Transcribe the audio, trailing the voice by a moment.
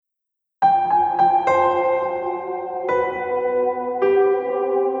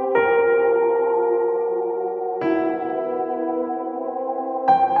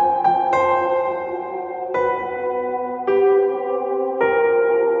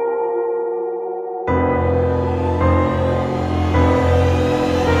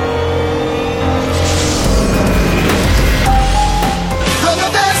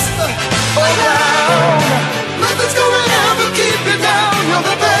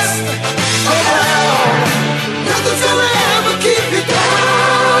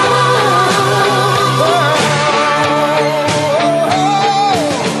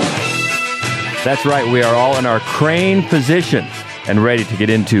That's right. We are all in our crane position and ready to get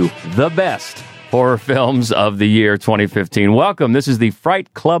into the best horror films of the year 2015. Welcome. This is the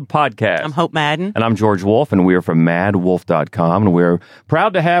Fright Club Podcast. I'm Hope Madden. And I'm George Wolf, and we are from madwolf.com. And we're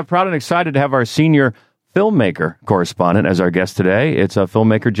proud and excited to have our senior filmmaker correspondent as our guest today. It's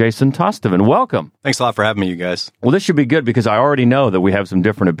filmmaker Jason Tostovan. Welcome. Thanks a lot for having me, you guys. Well, this should be good because I already know that we have some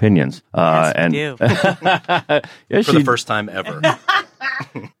different opinions. Yes, we do. Yes, for the first time ever.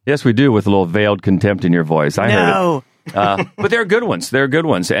 Yes, we do, with a little veiled contempt in your voice. I heard it. But they're good ones. They're good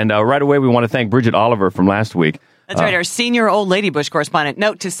ones. And right away, we want to thank Bridget Oliver from last week. That's right, our senior Old Lady Bush correspondent.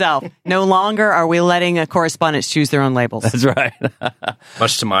 Note to self, no longer are we letting correspondents choose their own labels. That's right.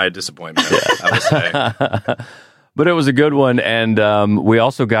 Much to my disappointment, I would say. But it was a good one, and we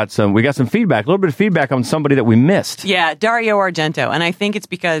also got some feedback, a little bit of feedback on somebody that we missed. Yeah, Dario Argento, and I think it's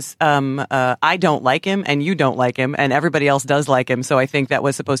because I don't like him, and you don't like him, and everybody else does like him, so I think that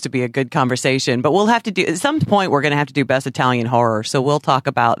was supposed to be a good conversation. But we'll have to do, at some point, we're going to have to do Best Italian Horror, so we'll talk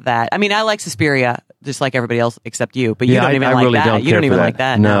about that. I mean, I like Suspiria, just like everybody else except you, but you don't even like really that. You don't even like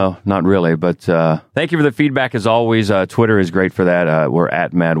that. No, not really, but thank you for the feedback as always. Twitter is great for that. We're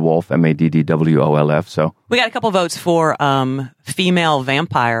at MaddWolf, MaddWolf, so. We got a couple votes for Female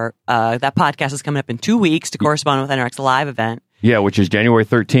Vampire. That podcast is coming up in 2 weeks to correspond with our next live event. Yeah, which is January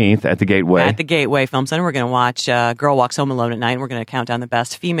 13th at the Gateway. At the Gateway Film Center. We're going to watch Girl Walks Home Alone at Night, and we're going to count down the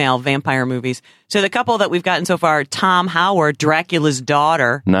best female vampire movies. So the couple that we've gotten so far, Tom Howard, Dracula's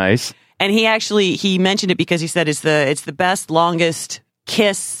Daughter. Nice. And he mentioned it because he said it's the best, longest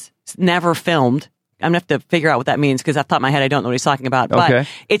kiss never filmed. I'm going to have to figure out what that means because off the top of my head, I don't know what he's talking about. But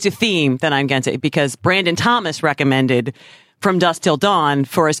it's a theme that I'm against it because Brandon Thomas recommended From Dusk Till Dawn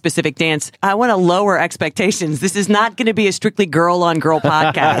for a specific dance. I want to lower expectations. This is not going to be a strictly girl-on-girl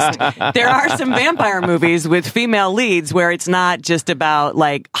podcast. There are some vampire movies with female leads where it's not just about,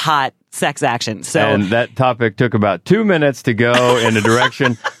 like, hot sex action. So, and that topic took about 2 minutes to go in a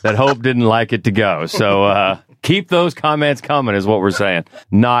direction that Hope didn't like it to go. So keep those comments coming is what we're saying.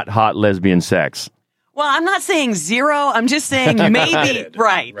 Not hot lesbian sex. Well, I'm not saying zero. I'm just saying maybe,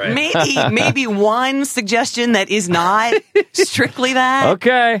 right. Maybe one suggestion that is not strictly that.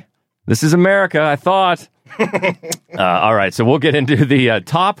 Okay. This is America, I thought. All right, so we'll get into the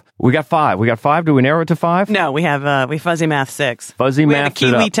top. We got five. Do we narrow it to five? No, we have Fuzzy Math 6. Fuzzy Math. We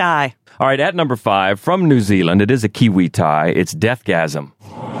have a Kiwi tie. All right, at number 5, from New Zealand, it is a Kiwi tie. It's Deathgasm.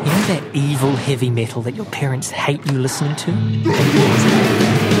 You know that evil heavy metal that your parents hate you listening to? You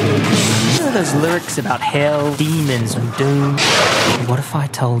know those lyrics about hell, demons, and doom? What if I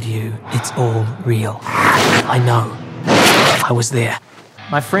told you it's all real? I know. I was there.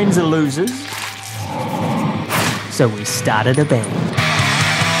 My friends are losers, so we started a band.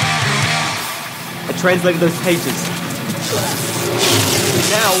 I translated those pages.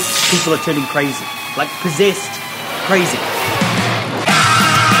 Now, people are turning crazy. Like, possessed crazy.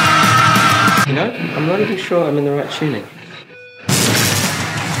 You know, I'm not even sure I'm in the right tuning.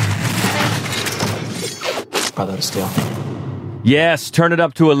 Brother to steal. Yes, turn it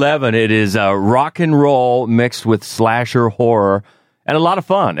up to 11. It is rock and roll mixed with slasher horror. And a lot of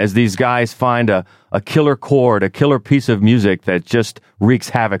fun as these guys find a killer chord, a killer piece of music that just wreaks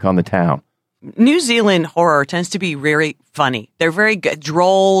havoc on the town. New Zealand horror tends to be very funny. They're very good,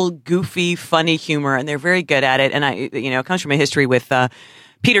 droll, goofy, funny humor, and they're very good at it. And it comes from a history with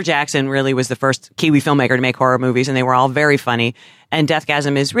Peter Jackson. Really was the first Kiwi filmmaker to make horror movies, and they were all very funny. And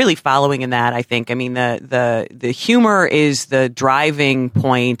Deathgasm is really following in that, I think. I mean, the humor is the driving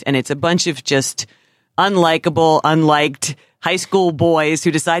point, and it's a bunch of just unlikable, unliked high school boys who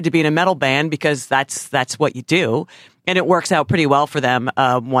decide to be in a metal band because that's what you do. And it works out pretty well for them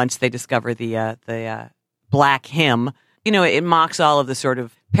once they discover the Black Hymn. You know, it mocks all of the sort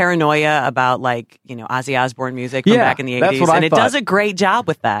of paranoia about, like, you know, Ozzy Osbourne music from back in the 80s. That's what I and it thought. does a great job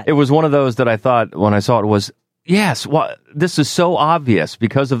with that. It was one of those that I thought when I saw it was, yes, this is so obvious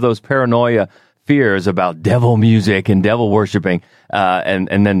because of those paranoia fears about devil music and devil worshiping,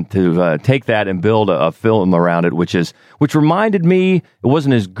 and then to take that and build a film around it, which reminded me, it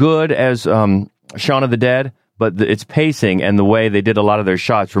wasn't as good as Shaun of the Dead, but its pacing and the way they did a lot of their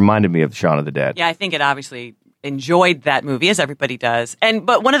shots reminded me of Shaun of the Dead. Yeah, I think it obviously enjoyed that movie, as everybody does.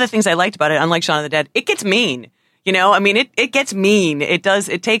 But one of the things I liked about it, unlike Shaun of the Dead, it gets mean. You know, I mean, it gets mean. It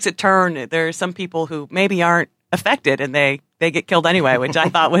takes a turn. There are some people who maybe aren't affected and they get killed anyway, which I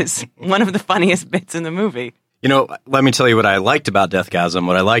thought was one of the funniest bits in the movie. You know, let me tell you what I liked about Deathgasm.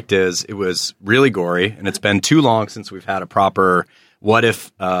 What I liked is it was really gory, and it's been too long since we've had a proper what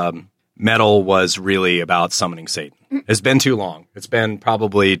if metal was really about summoning Satan. It's been too long. It's been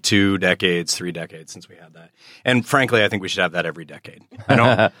probably 2 decades, 3 decades since we had that. And frankly, I think we should have that every decade. I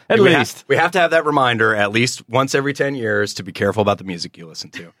don't. At least. We have to have that reminder at least once every 10 years to be careful about the music you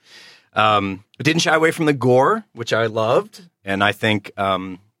listen to. It didn't shy away from the gore, which I loved. And I think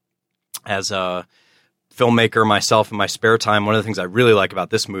as a filmmaker myself in my spare time, one of the things I really like about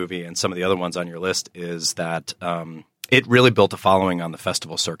this movie and some of the other ones on your list is that it really built a following on the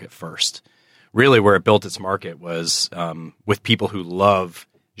festival circuit first. Really where it built its market was with people who love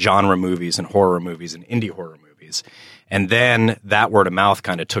genre movies and horror movies and indie horror movies. And then that word of mouth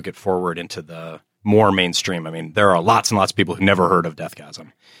kind of took it forward into the more mainstream. I mean, there are lots and lots of people who never heard of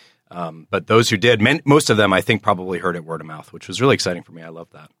Deathgasm. But those who did, most of them, I think, probably heard it word of mouth, which was really exciting for me. I love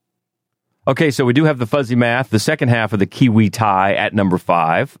that. Okay, so we do have the fuzzy math, the second half of the Kiwi tie at number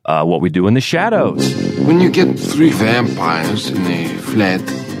 5, What We Do in the Shadows. When you get 3 vampires in a flat,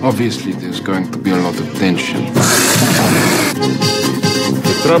 obviously there's going to be a lot of tension.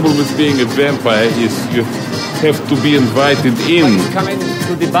 The trouble with being a vampire is you have to be invited in. Come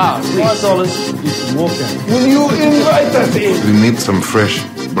into the bar, please. $4. You can walk in. Will you invite us in? We need some fresh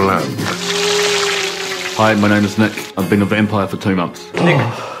blood. Hi, my name is Nick. I've been a vampire for 2 months. Nick,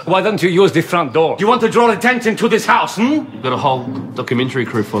 why don't you use the front door? You want to draw attention to this house, You've got a whole documentary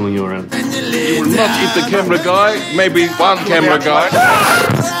crew following you around. You will not eat the camera guy, maybe one camera guy.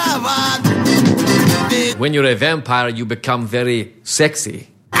 When you're a vampire, you become very sexy.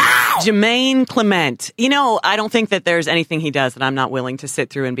 Jermaine Clement. You know, I don't think that there's anything he does that I'm not willing to sit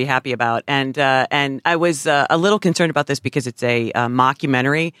through and be happy about. And I was a little concerned about this because it's a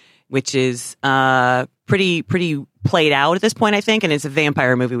mockumentary, which is pretty played out at this point, I think, and it's a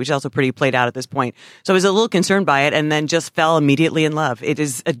vampire movie, which is also pretty played out at this point. So I was a little concerned by it, and then just fell immediately in love. It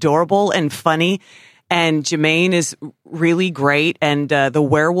is adorable and funny, and Jermaine is really great, and the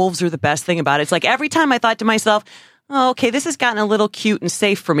werewolves are the best thing about it. It's like every time I thought to myself, oh, okay, this has gotten a little cute and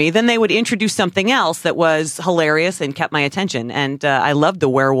safe for me, then they would introduce something else that was hilarious and kept my attention. And I loved the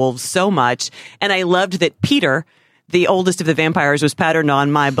werewolves so much, and I loved that Peter, the oldest of the vampires, was patterned on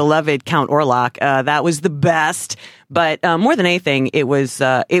my beloved Count Orlok. That was the best. But more than anything, it was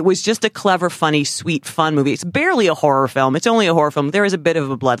just a clever, funny, sweet, fun movie. It's barely a horror film. It's only a horror film. There is a bit of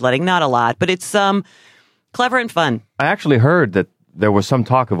a bloodletting, not a lot, but it's clever and fun. I actually heard that there was some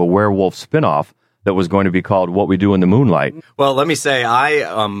talk of a werewolf spinoff that was going to be called What We Do in the Moonlight. Well, let me say,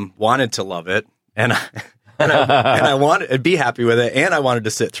 I wanted to love it, and I wanted to be happy with it, and I wanted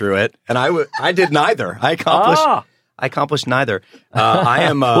to sit through it, and I did neither. I accomplished neither. I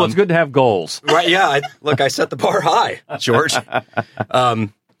am. Well, it's good to have goals. Right? Yeah. I set the bar high, George.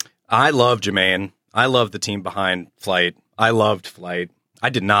 I love Jermaine. I love the team behind Flight. I loved Flight. I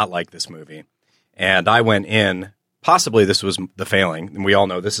did not like this movie, and I went in. Possibly this was the failing, and we all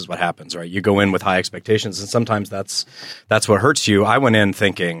know this is what happens, right? You go in with high expectations, and sometimes that's what hurts you. I went in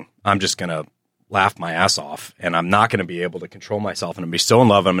thinking I'm just going to laugh my ass off, and I'm not going to be able to control myself, and I'm going to be so in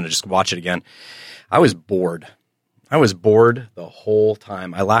love, I'm going to just watch it again. I was bored. The whole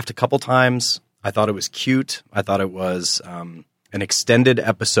time. I laughed a couple times. I thought it was cute. I thought it was an extended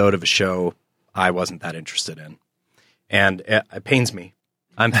episode of a show I wasn't that interested in, and it pains me.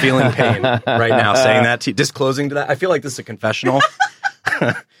 I'm feeling pain right now saying that, disclosing to that. I feel like this is a confessional,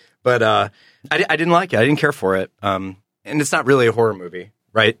 but I didn't like it. I didn't care for it. And it's not really a horror movie,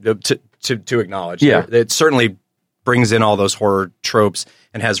 right? To acknowledge. Yeah. It certainly brings in all those horror tropes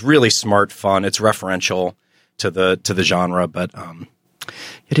and has really smart fun. It's referential to the genre, but I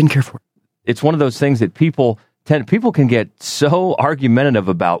didn't care for it. It's one of those things that people can get so argumentative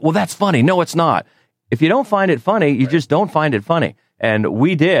about. Well, that's funny. No, it's not. If you don't find it funny, you just don't find it funny. And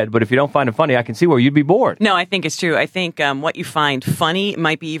we did, but if you don't find it funny, I can see where you'd be bored. No, I think it's true. I think what you find funny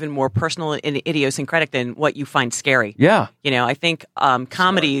might be even more personal and idiosyncratic than what you find scary. Yeah. You know, I think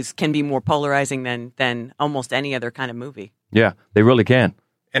comedies can be more polarizing than almost any other kind of movie. Yeah, they really can.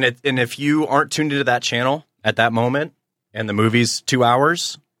 And if you aren't tuned into that channel at that moment, and the movie's 2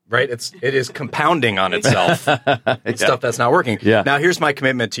 hours, right? It is compounding on itself. It's stuff that's not working. Yeah. Now, here's my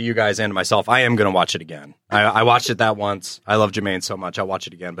commitment to you guys and to myself. I am going to watch it again. I watched it that once. I love Jermaine so much. I'll watch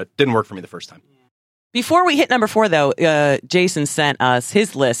it again, but it didn't work for me the first time. Before we hit number 4, though, Jason sent us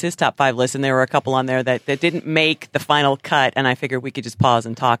his list, his top 5 list, and there were a couple on there that didn't make the final cut, and I figured we could just pause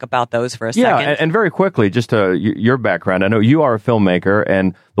and talk about those for a second. Yeah, and very quickly, just to your background, I know you are a filmmaker,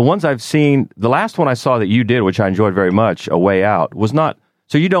 and the ones I've seen, the last one I saw that you did, which I enjoyed very much, A Way Out, was not,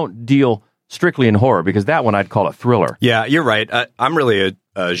 so you don't deal strictly in horror, because that one I'd call a thriller. Yeah, you're right. I'm really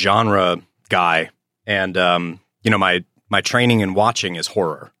a genre guy, and my training in watching is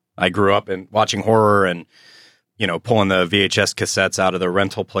horror. I grew up in watching horror and, pulling the VHS cassettes out of the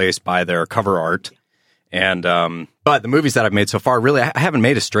rental place by their cover art. And but the movies that I've made so far, really, I haven't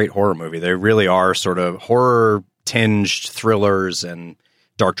made a straight horror movie. They really are sort of horror tinged thrillers and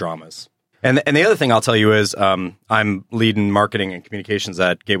dark dramas. And the other thing I'll tell you is I'm leading marketing and communications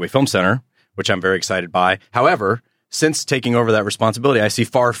at Gateway Film Center, which I'm very excited by. However, since taking over that responsibility, I see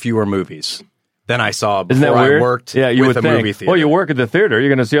far fewer movies than I saw before I worked with a movie theater. Well, you work at the theater, you're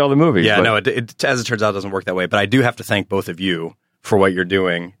going to see all the movies. Yeah, no, it, as it turns out, it doesn't work that way. But I do have to thank both of you for what you're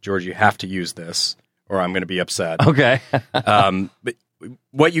doing. George, you have to use this, or I'm going to be upset. Okay. But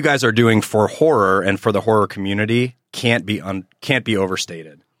what you guys are doing for horror and for the horror community can't be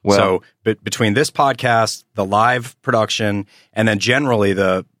overstated. Well, so between this podcast, the live production, and then generally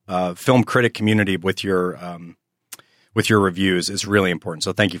the film critic community with your reviews is really important.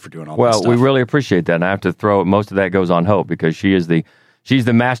 So thank you for doing all that stuff. Well, we really appreciate that. And I have to throw most of that goes on Hope because she's the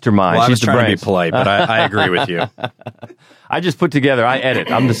mastermind. Well, I was she's the trying brains. to be polite, but I agree with you. I just put together. I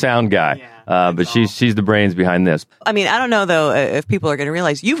edit. I'm the sound guy, but she's the brains behind this. I mean, I don't know though if people are going to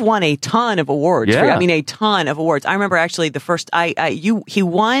realize you've won a ton of awards. Yeah. I mean, a ton of awards. I remember actually the first he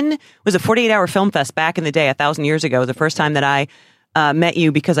won was a 48-hour film fest back in the day, 1,000 years ago. The first time that I met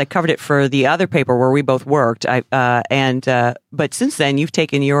you because I covered it for the other paper where we both worked. But since then you've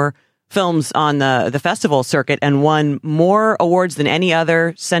taken your films on the festival circuit and won more awards than any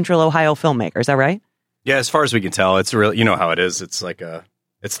other Central Ohio filmmaker. Is that right? Yeah, as far as we can tell, it's really, you know how it is. It's like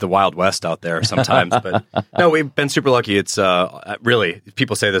it's the Wild West out there sometimes. But no, we've been super lucky. It's really,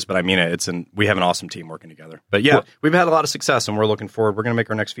 people say this, but I mean it. We have an awesome team working together. But yeah, we've had a lot of success, and we're looking forward. We're going to make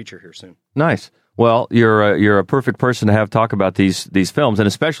our next feature here soon. Nice. Well, you're a perfect person to have talk about these films, and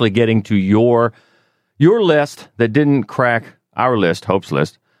especially getting to your list that didn't crack our list, Hope's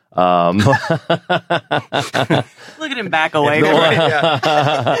list. Look at him back away.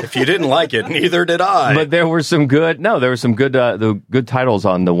 If you didn't like it, neither did I. But there were some good the good titles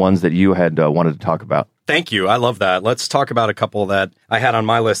on the ones that you had wanted to talk about. Thank you. I love that. Let's talk about a couple that I had on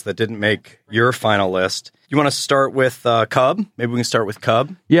my list that didn't make your final list. You want to start with Cub? Maybe we can start with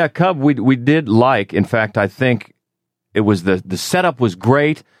Cub. Yeah, Cub we did like. In fact, I think it was the setup was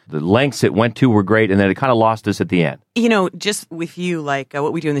great. The lengths it went to were great, and then it kind of lost us at the end. You know, just with you, like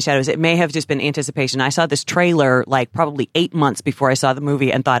What We Do in the Shadows, it may have just been anticipation. I saw this trailer like probably 8 months before I saw the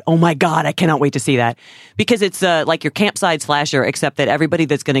movie and thought, oh my God, I cannot wait to see that. Because it's like your campsite slasher, except that everybody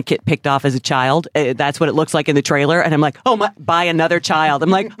that's going to get picked off as a child, that's what it looks like in the trailer. And I'm like, oh my, by another child. I'm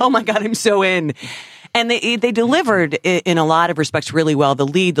like, oh my God, I'm so in. And they delivered in a lot of respects really well. The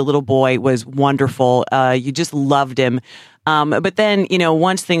lead, the little boy, was wonderful. You just loved him. But then, you know,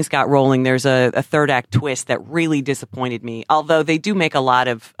 once things got rolling, there's a third act twist that really disappointed me. Although they do make a lot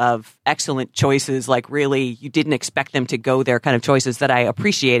of excellent choices, like really you didn't expect them to go there kind of choices that I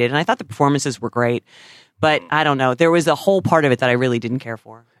appreciated. And I thought the performances were great. But I don't know. There was a whole part of it that I really didn't care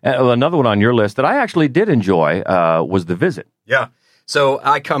for. Another one on your list that I actually did enjoy was The Visit. Yeah. So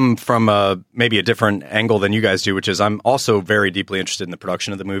I come from maybe a different angle than you guys do, which is I'm also very deeply interested in the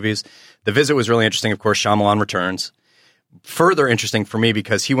production of the movies. The Visit was really interesting. Of course, Shyamalan returns. Further interesting for me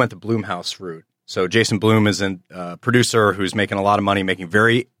because he went the Blumhouse route. So Jason Blum is a producer who's making a lot of money, making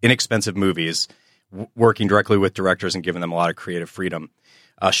very inexpensive movies, working directly with directors and giving them a lot of creative freedom.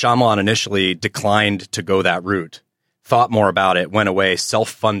 Shyamalan initially declined to go that route, thought more about it, went away,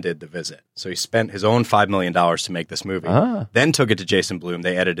 self-funded The Visit. So he spent his own $5 million to make this movie, then took it to Jason Blum.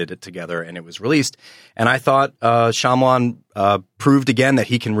 They edited it together, and it was released. And I thought Shyamalan proved again that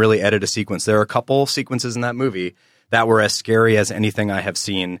he can really edit a sequence. There are a couple sequences in that movie that were as scary as anything I have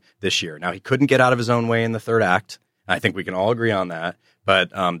seen this year. Now, he couldn't get out of his own way in the third act. I think we can all agree on that. But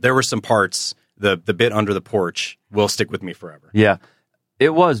there were some parts, the bit under the porch will stick with me forever. Yeah,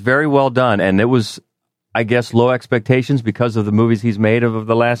 it was very well done. And it was, I guess, low expectations because of the movies he's made of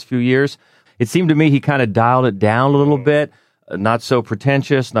the last few years. It seemed to me he kind of dialed it down a little bit, not so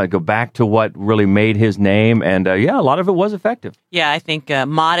pretentious, not go back to what really made his name. And yeah, a lot of it was effective. Yeah, I think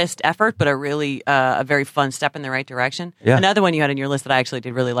modest effort, but a really a very fun step in the right direction. Yeah. Another one you had on your list that I actually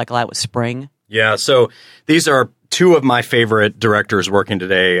did really like a lot was Spring. Yeah, so these are two of my favorite directors working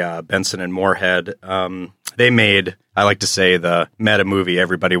today, Benson and Moorhead. They made, I like to say, the meta movie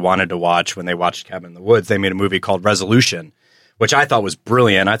everybody wanted to watch when they watched Cabin in the Woods. They made a movie called Resolution, which I thought was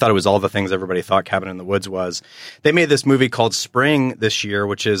brilliant. I thought it was all the things everybody thought Cabin in the Woods was. They made this movie called Spring this year,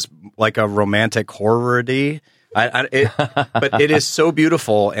 which is like a romantic horror-y. But it is so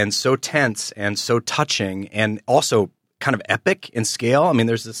beautiful and so tense and so touching and also kind of epic in scale. I mean,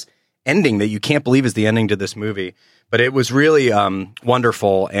 there's this ending that you can't believe is the ending to this movie. But it was really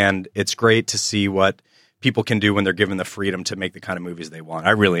wonderful, and it's great to see what people can do when they're given the freedom to make the kind of movies they want.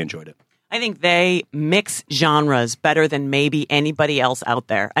 I really enjoyed it. I think they mix genres better than maybe anybody else out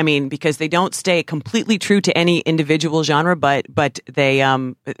there. I mean, because they don't stay completely true to any individual genre, but they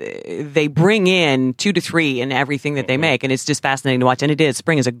bring in 2 to 3 in everything that they make, and it's just fascinating to watch. And it is.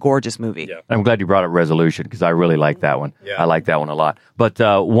 Spring is a gorgeous movie. Yeah. I'm glad you brought up Resolution because I really like that one. Yeah. I like that one a lot. But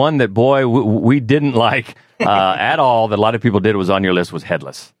one that, boy, we didn't like at all, that a lot of people did was on your list, was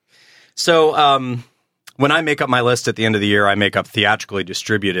Headless. So when I make up my list at the end of the year, I make up theatrically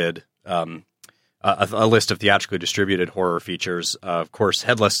distributed a list of theatrically distributed horror features. Of course,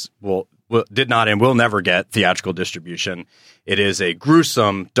 Headless did not and will never get theatrical distribution. It is a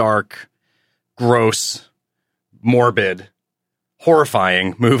gruesome, dark, gross, morbid,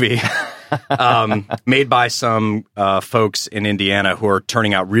 horrifying movie made by some folks in Indiana who are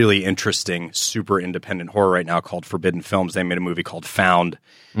turning out really interesting, super independent horror right now called Forbidden Films. They made a movie called Found,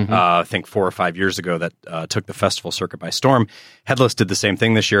 I think 4 or 5 years ago, that took the festival circuit by storm. Headless did the same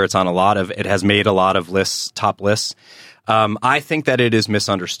thing this year. It has made a lot of lists, top lists. I think that it is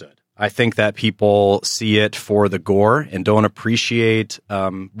misunderstood. I think that people see it for the gore and don't appreciate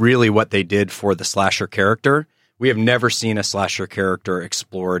really what they did for the slasher character. We have never seen a slasher character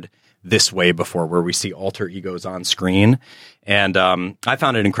explored this way before, where we see alter egos on screen. And I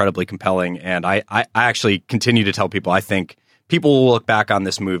found it incredibly compelling. And I actually continue to tell people, I think people will look back on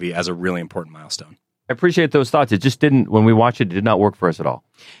this movie as a really important milestone. I appreciate those thoughts. It just didn't, when we watched it, it did not work for us at all.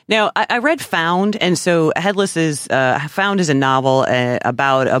 Now, I read Found, and so Headless is Found is a novel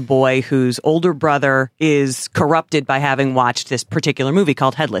about a boy whose older brother is corrupted by having watched this particular movie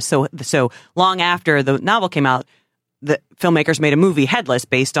called Headless. So long after the novel came out, the filmmakers made a movie, Headless,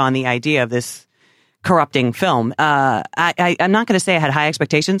 based on the idea of this corrupting film. I'm not going to say I had high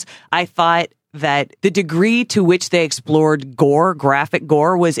expectations. I thought that the degree to which they explored gore, graphic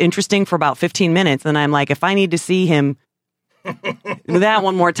gore, was interesting for about 15 minutes. And I'm like, if I need to see him that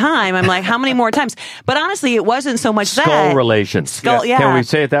one more time, I'm like, how many more times? But honestly, it wasn't so much Skull relations. Yeah. Can we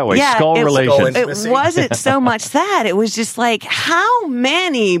say it that way? Yeah, Skull relations. It wasn't so much that. It was just like, how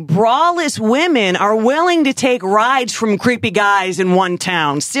many braless women are willing to take rides from creepy guys in one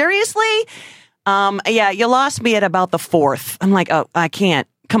town? Seriously? You lost me at about the 4th. I'm like, oh, I can't.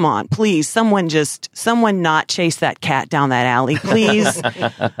 Come on, please. Someone not chase that cat down that alley, please. There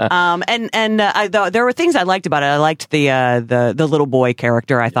were things I liked about it. I liked the little boy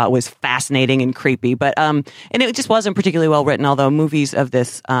character. I thought was fascinating and creepy, but and it just wasn't particularly well written. Although movies of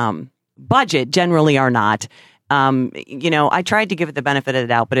this budget generally are not. I tried to give it the benefit of the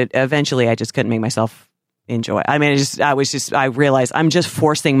doubt, but eventually I just couldn't make myself enjoy it. I mean, I realized I'm just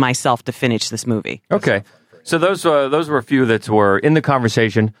forcing myself to finish this movie. Okay. So those were a few that were in the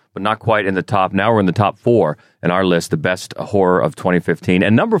conversation, but not quite in the top. Now we're in the top 4 in our list, the best horror of 2015.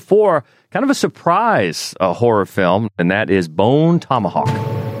 And number 4, kind of a surprise horror film, and that is Bone Tomahawk.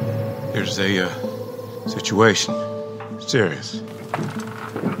 There's a situation. Serious.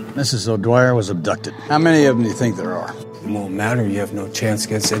 Mrs. O'Dwyer was abducted. How many of them do you think there are? It won't matter. You have no chance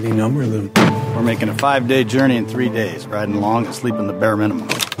against any number of them. We're making a 5-day journey in 3 days, riding along and sleeping the bare minimum.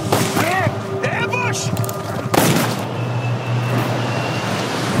 Ambush!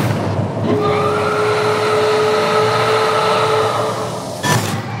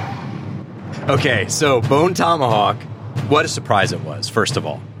 Okay, so Bone Tomahawk, what a surprise it was, first of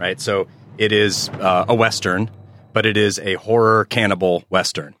all, right? So it is a Western, but it is a horror cannibal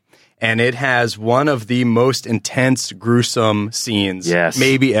Western. And it has one of the most intense, gruesome scenes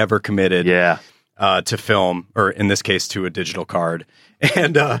maybe ever committed to film, or in this case, to a digital card.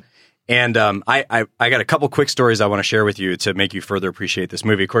 And I got a couple quick stories I want to share with you to make you further appreciate this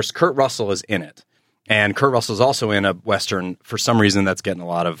movie. Of course, Kurt Russell is in it. And Kurt Russell is also in a Western for some reason that's getting a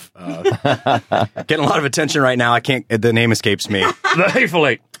lot of attention right now. The name escapes me. The Hateful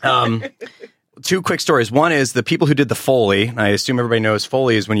Eight. 2 quick stories. One is the people who did the Foley. I assume everybody knows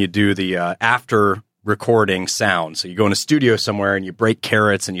Foley is when you do the after recording sound. So you go in a studio somewhere and you break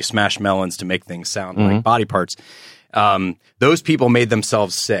carrots and you smash melons to make things sound like body parts. Those people made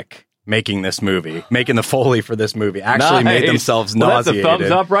themselves sick making this movie, making the Foley for this movie. Actually made themselves nauseated. That's a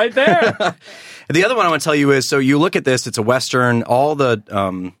thumbs up right there. The other one I want to tell you is, so you look at this, it's a Western. All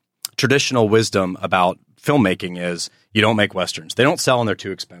the traditional wisdom about filmmaking is you don't make Westerns. They don't sell and they're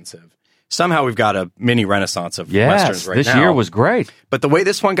too expensive. Somehow we've got a mini renaissance of Westerns right now. This year was great. But the way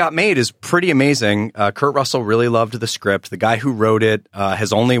this one got made is pretty amazing. Kurt Russell really loved the script. The guy who wrote it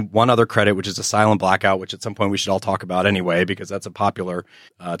has only one other credit, which is A Silent Blackout, which at some point we should all talk about anyway, because that's a popular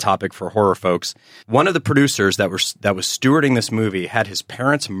topic for horror folks. One of the producers that was stewarding this movie had his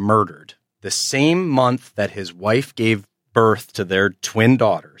parents murdered the same month that his wife gave birth to their twin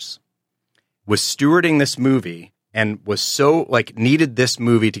daughters, was stewarding this movie and was so like needed this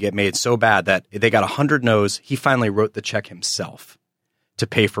movie to get made so bad that they got 100 no's. He finally wrote the check himself to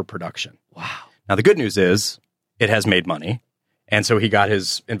pay for production. Wow. Now, the good news is it has made money. And so he got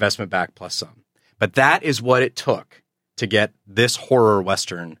his investment back plus some. But that is what it took to get this horror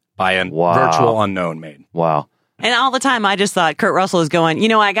Western by a virtual unknown made. Wow. And all the time, I just thought Kurt Russell is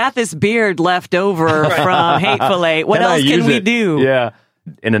going, I got this beard left over from Hateful Eight. What else can we do? Yeah.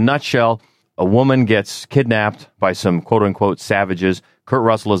 In a nutshell, a woman gets kidnapped by some quote-unquote savages. Kurt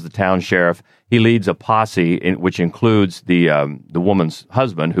Russell is the town sheriff. He leads a posse, which includes the woman's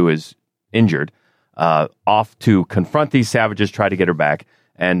husband, who is injured, off to confront these savages, try to get her back.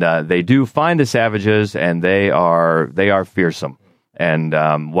 And they do find the savages, and they are fearsome.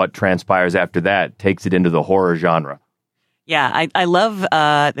 And what transpires after that takes it into the horror genre. Yeah, I love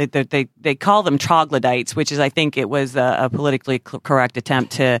they call them troglodytes, which is, I think it was a politically correct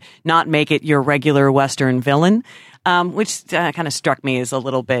attempt to not make it your regular Western villain, which kind of struck me as a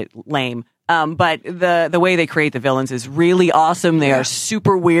little bit lame. But the way they create the villains is really awesome. They are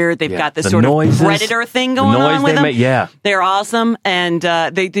super weird. They've got this sort of predator thing going on with them. They're awesome. And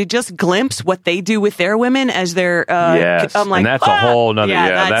they just glimpse what they do with their women as their... I'm like, and that's a whole nother...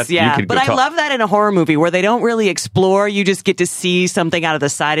 But I love that in a horror movie where they don't really explore. You just get to see something out of the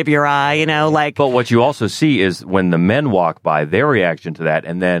side of your eye, But what you also see is when the men walk by, their reaction to that,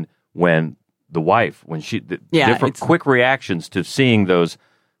 and then when the wife, different quick reactions to seeing those...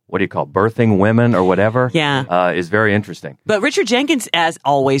 what do you call birthing women or whatever? Is very interesting. But Richard Jenkins, as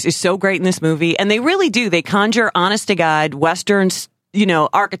always, is so great in this movie. And they really do. They conjure honest to God Western,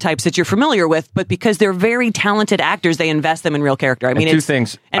 archetypes that you're familiar with. But because they're very talented actors, they invest them in real character. I mean, two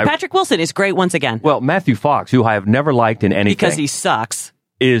things. And Patrick Wilson is great once again. Well, Matthew Fox, who I have never liked in anything. Because he sucks.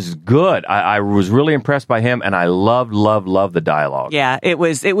 Is good. I was really impressed by him, and I love the dialogue. Yeah, it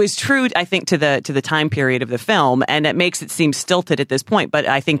was true, I think, to the time period of the film, and it makes it seem stilted at this point. But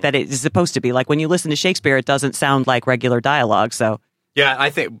I think that it is supposed to be like when you listen to Shakespeare, it doesn't sound like regular dialogue. So yeah, I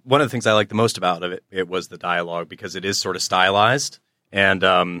think one of the things I liked the most about it was the dialogue, because it is sort of stylized and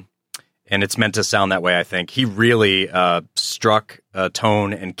it's meant to sound that way. I think he really struck a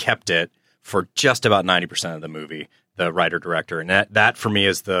tone and kept it for just about 90% of the movie. The writer-director, and that for me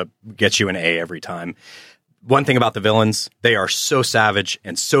is gets you an A every time. One thing about the villains, they are so savage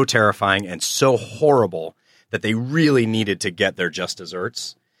and so terrifying and so horrible that they really needed to get their just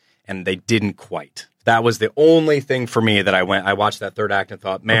desserts, and they didn't quite. That was the only thing for me that I watched that third act and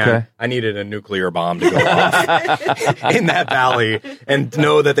thought, man, I needed a nuclear bomb to go off in that valley and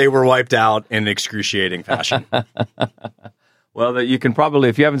know that they were wiped out in excruciating fashion. Well, you can probably,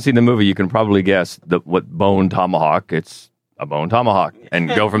 if you haven't seen the movie, you can probably guess what bone tomahawk. It's a bone tomahawk, and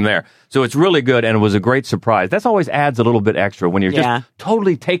go from there. So it's really good, and it was a great surprise. That always adds a little bit extra when you're just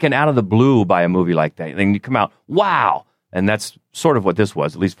totally taken out of the blue by a movie like that. And you come out, wow! And that's sort of what this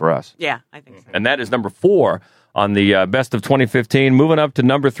was, at least for us. Yeah, I think so. And that is number 4 on the best of 2015. Moving up to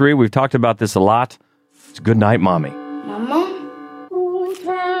number 3, we've talked about this a lot. It's Good Night, Mommy. Mama,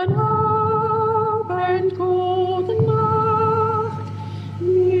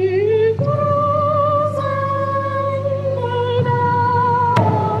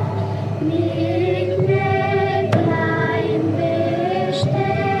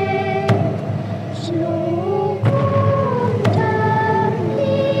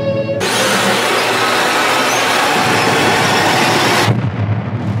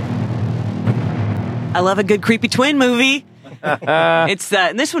 I love a good creepy twin movie. It's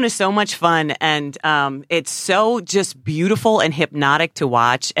this one is so much fun, and it's so just beautiful and hypnotic to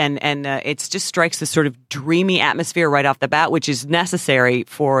watch, and it just strikes this sort of dreamy atmosphere right off the bat, which is necessary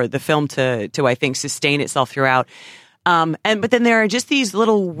for the film to I think sustain itself throughout. But then there are just these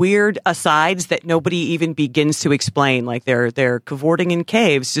little weird asides that nobody even begins to explain, like they're cavorting in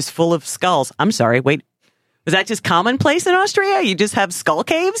caves just full of skulls. I'm sorry, wait. Was that just commonplace in Austria? You just have skull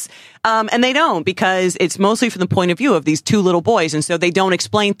caves? And they don't, because it's mostly from the point of view of these two little boys. And so they don't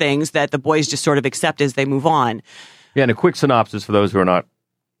explain things that the boys just sort of accept as they move on. Yeah, and a quick synopsis for those who are not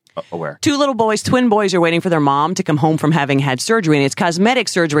aware. Two little boys, twin boys, are waiting for their mom to come home from having had surgery. And it's cosmetic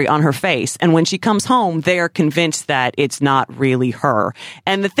surgery on her face. And when she comes home, they are convinced that it's not really her.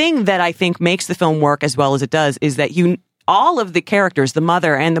 And the thing that I think makes the film work as well as it does is that all of the characters, the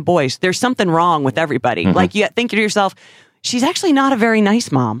mother and the boys, there's something wrong with everybody. Mm-hmm. Like, you think to yourself, she's actually not a very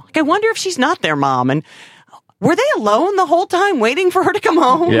nice mom. Like, I wonder if she's not their mom. And were they alone the whole time waiting for her to come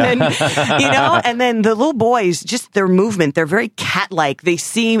home? Yeah. And, and then the little boys, just their movement, they're very cat-like. They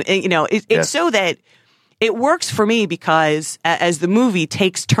seem, it's so that it works for me because as the movie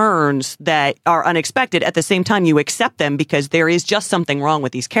takes turns that are unexpected, at the same time you accept them because there is just something wrong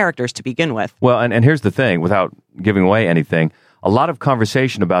with these characters to begin with. Well, and here's the thing, without giving away anything, a lot of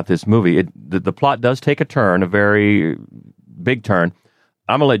conversation about this movie, the plot does take a turn, a very big turn.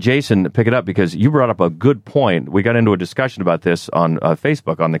 I'm going to let Jason pick it up because you brought up a good point. We got into a discussion about this on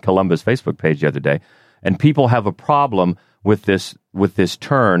Facebook, on the Columbus Facebook page the other day, and people have a problem with this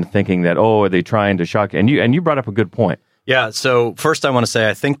turn, thinking that, oh, are they trying to shock? And you brought up a good point. Yeah. So first, I want to say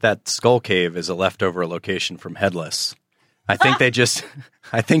I think that Skull Cave is a leftover location from Headless. I think they just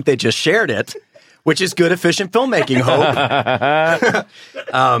shared it, which is good, efficient filmmaking. Hope.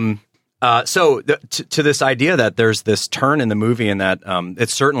 To this idea that there's this turn in the movie, and that it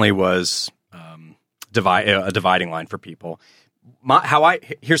certainly was a dividing line for people.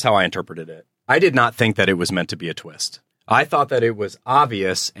 Here's how I interpreted it. I did not think that it was meant to be a twist. I thought that it was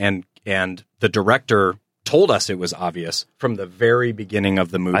obvious, and the director told us it was obvious from the very beginning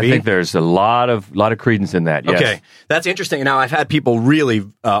of the movie. I think there's a lot of credence in that. Yes. Okay, that's interesting. Now, I've had people really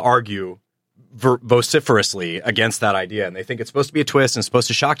argue vociferously against that idea, and they think it's supposed to be a twist and it's supposed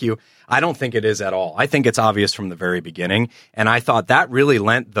to shock you. I don't think it is at all. I think it's obvious from the very beginning, and I thought that really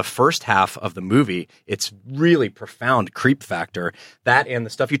lent the first half of the movie its really profound creep factor. That and the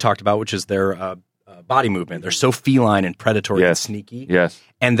stuff you talked about, which is their body movement. They're so feline and predatory and sneaky. Yes.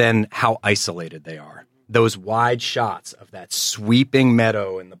 And then how isolated they are. Those wide shots of that sweeping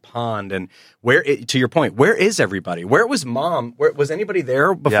meadow and the pond, and to your point, where is everybody? Where was Mom? Was anybody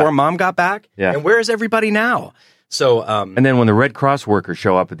there before Mom got back? Yeah. And where is everybody now? So, and then when the Red Cross workers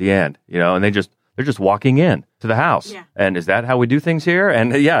show up at the end, and they're just walking in to the house, and is that how we do things here?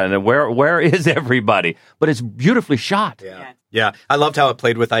 And and where is everybody? But it's beautifully shot. Yeah. I loved how it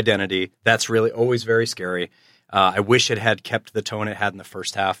played with identity. That's really always very scary. I wish it had kept the tone it had in the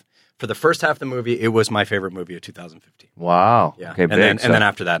first half. For the first half of the movie, it was my favorite movie of 2015. Wow. Yeah. Okay, and then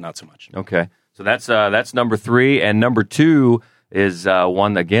after that, not so much. Okay. So that's number 3, and number 2 is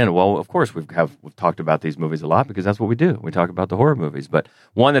one again. Well, of course we've talked about these movies a lot because that's what we do. We talk about the horror movies, but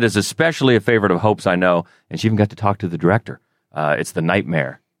one that is especially a favorite of Hope's, I know, and she even got to talk to the director. It's The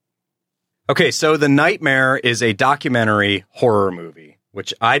Nightmare. Okay, so The Nightmare is a documentary horror movie,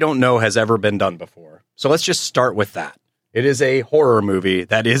 which I don't know has ever been done before. So let's just start with that. It is a horror movie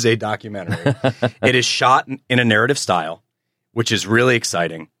that is a documentary. It is shot in a narrative style, which is really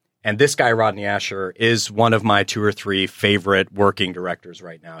exciting. And this guy, Rodney Asher, is one of my 2 or 3 favorite working directors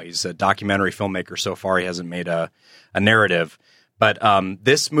right now. He's a documentary filmmaker so far. He hasn't made a narrative. But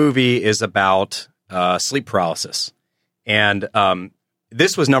this movie is about sleep paralysis. And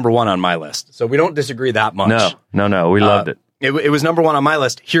this was number 1 on my list. So we don't disagree that much. No. We loved it. It was number 1 on my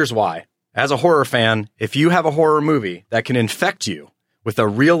list. Here's why. As a horror fan, if you have a horror movie that can infect you with a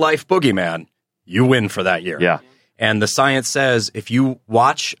real-life boogeyman, you win for that year. Yeah. And the science says if you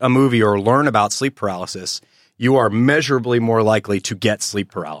watch a movie or learn about sleep paralysis, you are measurably more likely to get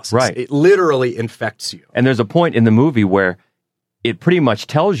sleep paralysis. Right. It literally infects you. And there's a point in the movie where it pretty much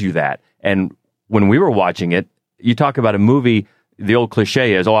tells you that. And when we were watching it, you talk about a movie, the old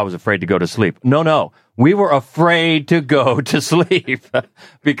cliche is, I was afraid to go to sleep. No. We were afraid to go to sleep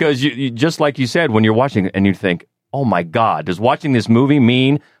because you just like you said, when you're watching it and you think, oh my God, does watching this movie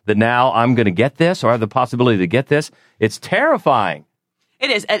mean that now I'm going to get this or have the possibility to get this? It's terrifying. It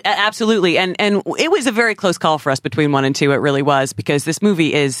is, absolutely. And it was a very close call for us between 1 and 2. It really was, because this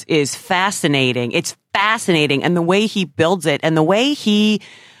movie is fascinating. It's fascinating. And the way he builds it and the way he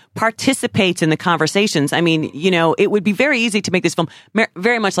participates in the conversations. I mean, it would be very easy to make this film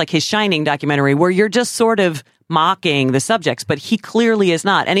very much like his Shining documentary, where you're just sort of mocking the subjects, but he clearly is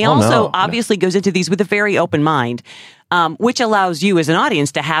not. And he obviously goes into these with a very open mind, which allows you as an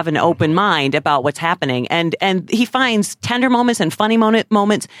audience to have an open mind about what's happening. And he finds tender moments and funny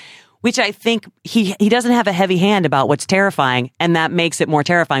moments, which I think he doesn't have a heavy hand about what's terrifying. And that makes it more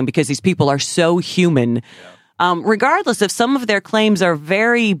terrifying because these people are so human. Yeah. Regardless if some of their claims are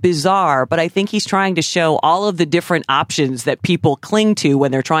very bizarre, but I think he's trying to show all of the different options that people cling to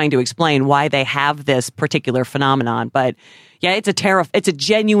when they're trying to explain why they have this particular phenomenon. But yeah, it's a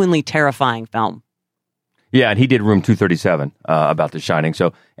genuinely terrifying film. Yeah, and he did Room 237 about The Shining.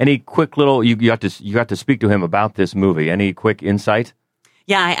 So any quick little, you got to speak to him about this movie. Any quick insight?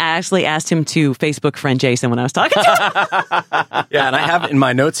 Yeah, I actually asked him to Facebook friend Jason when I was talking to him. Yeah, and I have in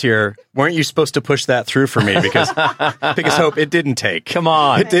my notes here, weren't you supposed to push that through for me? Because Hope, it didn't take. Come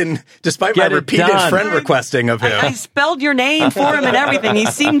on. It didn't, despite my repeated friend requesting of him. I spelled your name for him and everything. He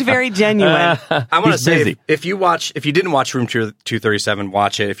seemed very genuine. I want to say, if you didn't watch Room 237,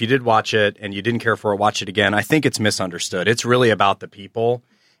 watch it. If you did watch it and you didn't care for it, watch it again. I think it's misunderstood. It's really about the people.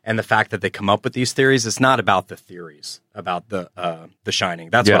 and the fact that they come up with these theories. It's not about the theories about the Shining.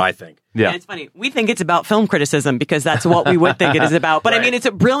 That's what I think. Yeah. And it's funny. We think it's about film criticism because that's what we would think it is about. But I mean, it's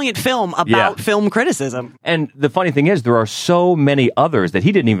a brilliant film about film criticism. And the funny thing is, there are so many others that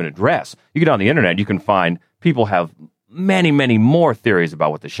he didn't even address. You get on the internet, you can find people have many, many more theories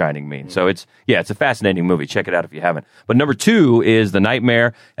about what The Shining means. So it's a fascinating movie. Check it out if you haven't. But number 2 is The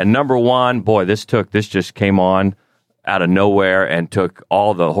Nightmare. And number 1, boy, this just came on out of nowhere and took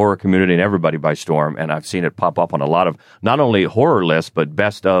all the horror community and everybody by storm. And I've seen it pop up on a lot of not only horror lists, but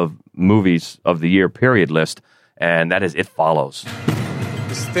best of movies of the year period list. And that is It Follows.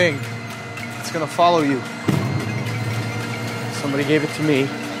 This thing, it's going to follow you. Somebody gave it to me,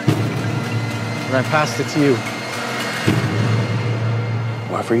 and I passed it to you.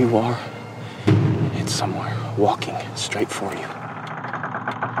 Wherever you are, it's somewhere walking straight for you.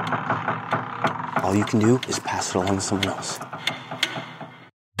 All you can do is pass it along to someone else.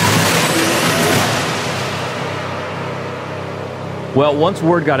 Well, once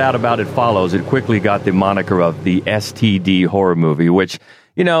word got out about It Follows, it quickly got the moniker of the STD horror movie, which,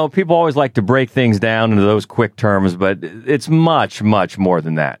 people always like to break things down into those quick terms, but it's much, much more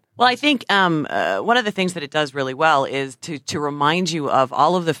than that. Well, I think one of the things that it does really well is to remind you of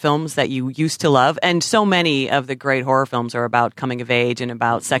all of the films that you used to love. And so many of the great horror films are about coming of age and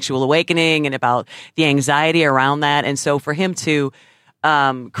about sexual awakening and about the anxiety around that. And so for him to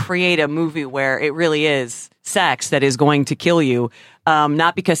create a movie where it really is sex that is going to kill you,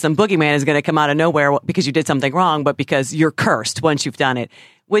 not because some boogeyman is going to come out of nowhere because you did something wrong, but because you're cursed once you've done it,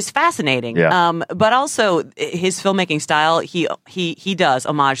 was fascinating. Yeah. But also his filmmaking style, he does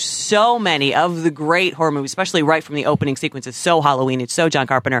homage so many of the great horror movies, especially right from the opening sequence. It's so Halloween. It's so John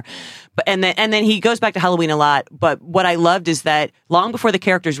Carpenter. But and then he goes back to Halloween a lot. But what I loved is that long before the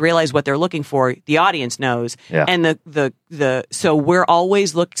characters realize what they're looking for, the audience knows. Yeah. And so we're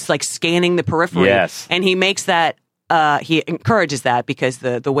always like scanning the periphery. Yes. And he makes that. He encourages that because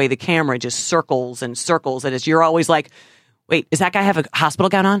the way the camera just circles and circles, and you're always like, wait, does that guy have a hospital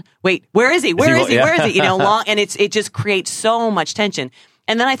gown on? Wait, where is he? Where is he? Where is he? Long, and it just creates so much tension.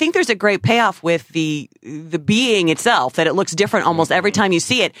 And then I think there's a great payoff with the being itself, that it looks different almost every time you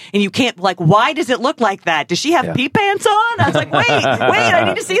see it, and you can't why does it look like that? Does she have pee pants on? I was like, wait, I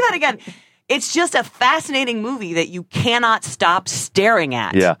need to see that again. It's just a fascinating movie that you cannot stop staring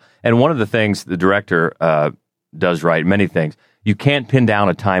at. Yeah, and one of the things the director does right, many things, you can't pin down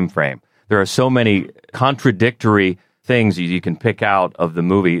a time frame. There are so many contradictory things you can pick out of the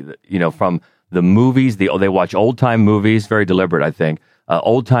movie, from the movies. They watch old-time movies, very deliberate, I think,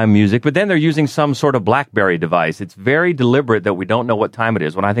 old-time music, but then they're using some sort of BlackBerry device. It's very deliberate that we don't know what time it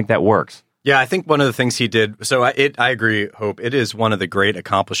is, when I think that works. Yeah, I think one of the things he did, so I agree, Hope, it is one of the great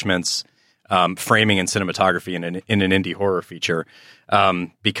accomplishments, framing and cinematography in an indie horror feature,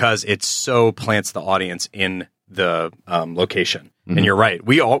 because it so plants the audience in the location. Mm-hmm. And you're right.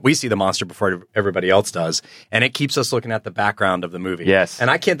 We see the monster before everybody else does, and it keeps us looking at the background of the movie. Yes. And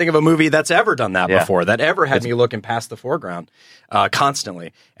I can't think of a movie that's ever done that before, that ever had me looking past the foreground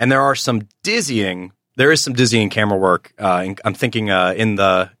constantly. And there is some dizzying camera work. I'm thinking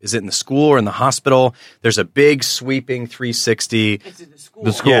is it in the school or in the hospital? There's a big sweeping 360. It's in the school.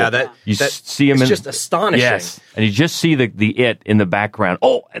 The school. Yeah, you see him. It's just astonishing. Yes, and you just see the it in the background.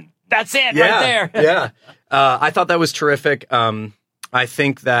 Oh, and that's it right there. Yeah. I thought that was terrific. I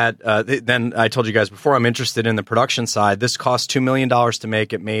think that then I told you guys before, I'm interested in the production side. This cost $2 million to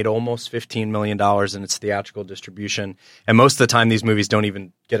make. It made almost $15 million in its theatrical distribution. And most of the time, these movies don't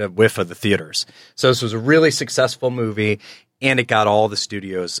even get a whiff of the theaters. So this was a really successful movie, and it got all the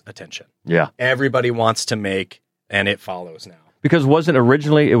studio's attention. Yeah. Everybody wants to make, and It Follows now. Because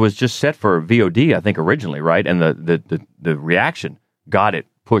it was just set for VOD, I think, originally, right? And the reaction got it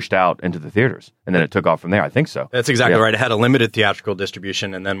pushed out into the theaters, and then it took off from there. I think so. That's exactly right. It had a limited theatrical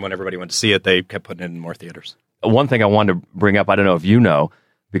distribution, and then when everybody went to see it, they kept putting it in more theaters. One thing I wanted to bring up, I don't know if you know,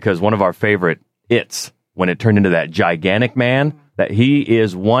 because one of our favorite It's, when it turned into that gigantic man, that he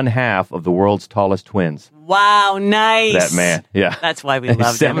is one half of the world's tallest twins. Wow, nice. That man, yeah. That's why we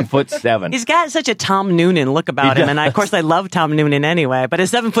loved him. 7'7". He's got such a Tom Noonan look about him, and of course I love Tom Noonan anyway. But a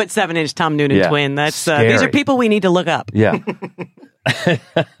 7'7" Tom Noonan twin. That's these are people we need to look up. Yeah.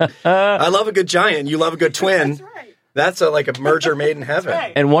 I love a good giant. You love a good twin. That's right. That's like a merger made in heaven.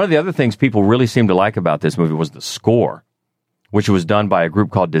 Right. And one of the other things people really seemed to like about this movie was the score, which was done by a group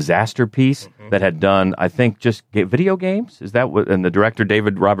called Disaster Piece that had done, I think, just video games. Is that what? And the director,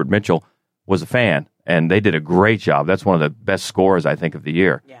 David Robert Mitchell, was a fan, and they did a great job. That's one of the best scores, I think, of the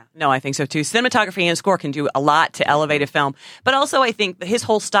year. Yeah, no, I think so too. Cinematography and score can do a lot to elevate a film, but also I think his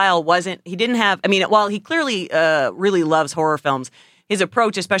whole style while he clearly really loves horror films, his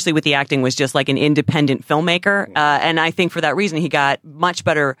approach, especially with the acting, was just like an independent filmmaker. And I think for that reason, he got much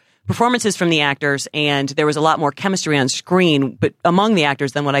better performances from the actors, and there was a lot more chemistry on screen, but among the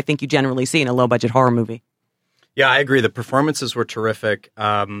actors than what I think you generally see in a low-budget horror movie. Yeah, I agree. The performances were terrific.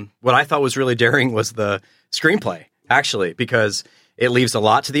 What I thought was really daring was the screenplay, actually, because it leaves a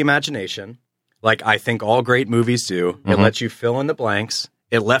lot to the imagination, like I think all great movies do. It lets you fill in the blanks.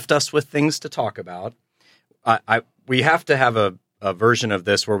 It left us with things to talk about. We have to have a version of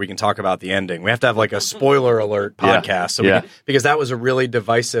this where we can talk about the ending. We have to have like a spoiler alert podcast. Because that was a really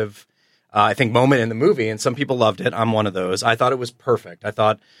divisive, I think, moment in the movie, and some people loved it. I'm one of those. I thought it was perfect. I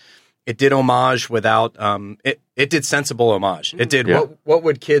thought it did homage without, it did sensible homage. It did what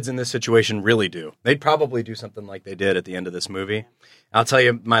would kids in this situation really do? They'd probably do something like they did at the end of this movie. I'll tell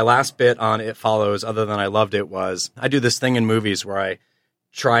you, my last bit on It Follows, other than I loved it, was I do this thing in movies where I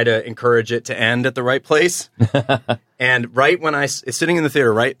try to encourage it to end at the right place. And right when it's sitting in the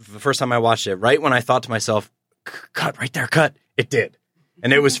theater, right, the first time I watched it, right when I thought to myself, cut, right there, cut, it did.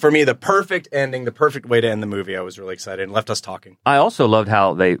 And it was, for me, the perfect ending, the perfect way to end the movie. I was really excited and left us talking. I also loved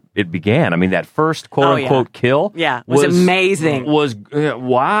how it began. I mean, that first quote-unquote kill was amazing.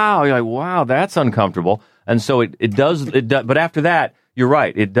 Wow. You're like, wow, that's uncomfortable. And so it does, but after that, you're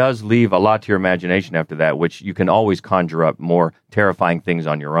right. It does leave a lot to your imagination after that, which you can always conjure up more terrifying things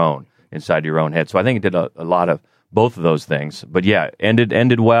on your own, inside your own head. So I think it did a lot of both of those things. But yeah,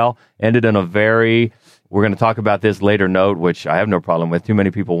 ended well, ended in a very, we're going to talk about this later note, which I have no problem with. Too many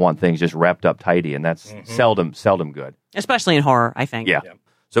people want things just wrapped up tidy, and that's seldom good. Especially in horror, I think. Yeah.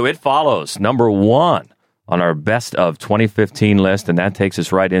 So It Follows, number 1 on our best of 2015 list, and that takes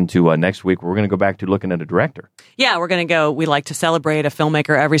us right into next week. We're going to go back to looking at a director. Yeah, we're going to go. We like to celebrate a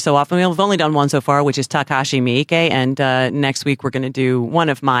filmmaker every so often. We've only done one so far, which is Takashi Miike, and next week we're going to do one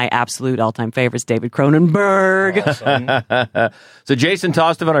of my absolute all-time favorites, David Cronenberg. Awesome. So Jason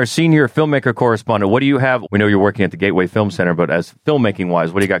Tostovan, our senior filmmaker correspondent, what do you have? We know you're working at the Gateway Film Center, but as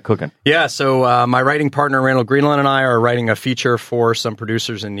filmmaking-wise, what do you got cooking? Yeah, so my writing partner, Randall Greenland, and I are writing a feature for some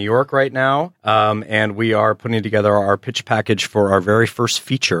producers in New York right now, and we are putting together our pitch package for our very first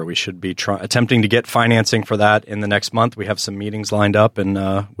feature. We should be attempting to get financing for that in the next month. We have some meetings lined up,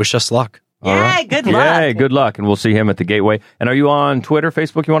 and wish us luck. Yay, good luck. Yay, good luck. And we'll see him at the Gateway. And are you on Twitter,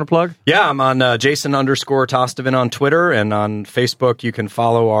 Facebook, you want to plug? Yeah, I'm on Jason_Tostovan on Twitter, and on Facebook you can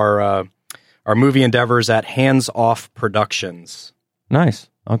follow our movie endeavors at Hands Off Productions. Nice.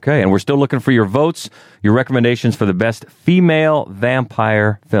 Okay, and we're still looking for your votes, your recommendations for the best female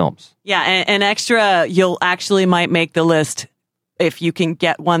vampire films. Yeah, and extra, you'll actually might make the list if you can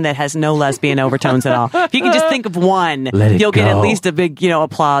get one that has no lesbian overtones at all. If you can just think of one, you'll get at least a big,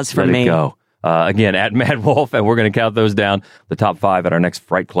 applause from me. Let it go. Again, at Mad Wolf, and we're going to count those down, the top 5 at our next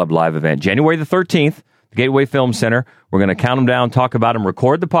Fright Club Live event. January the 13th, the Gateway Film Center. We're going to count them down, talk about them,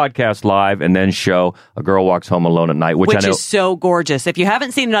 record the podcast live, and then show A Girl Walks Home Alone at Night, which I know is so gorgeous. If you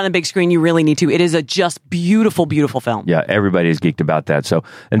haven't seen it on the big screen, you really need to. It is a just beautiful, beautiful film. Yeah, everybody's geeked about that. So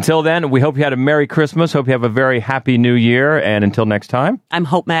until then, we hope you had a Merry Christmas. Hope you have a very Happy New Year. And until next time, I'm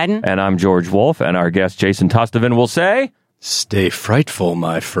Hope Madden. And I'm George Wolf. And our guest, Jason Tostovan, will say, stay frightful,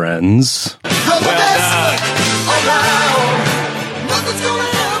 my friends. Well done.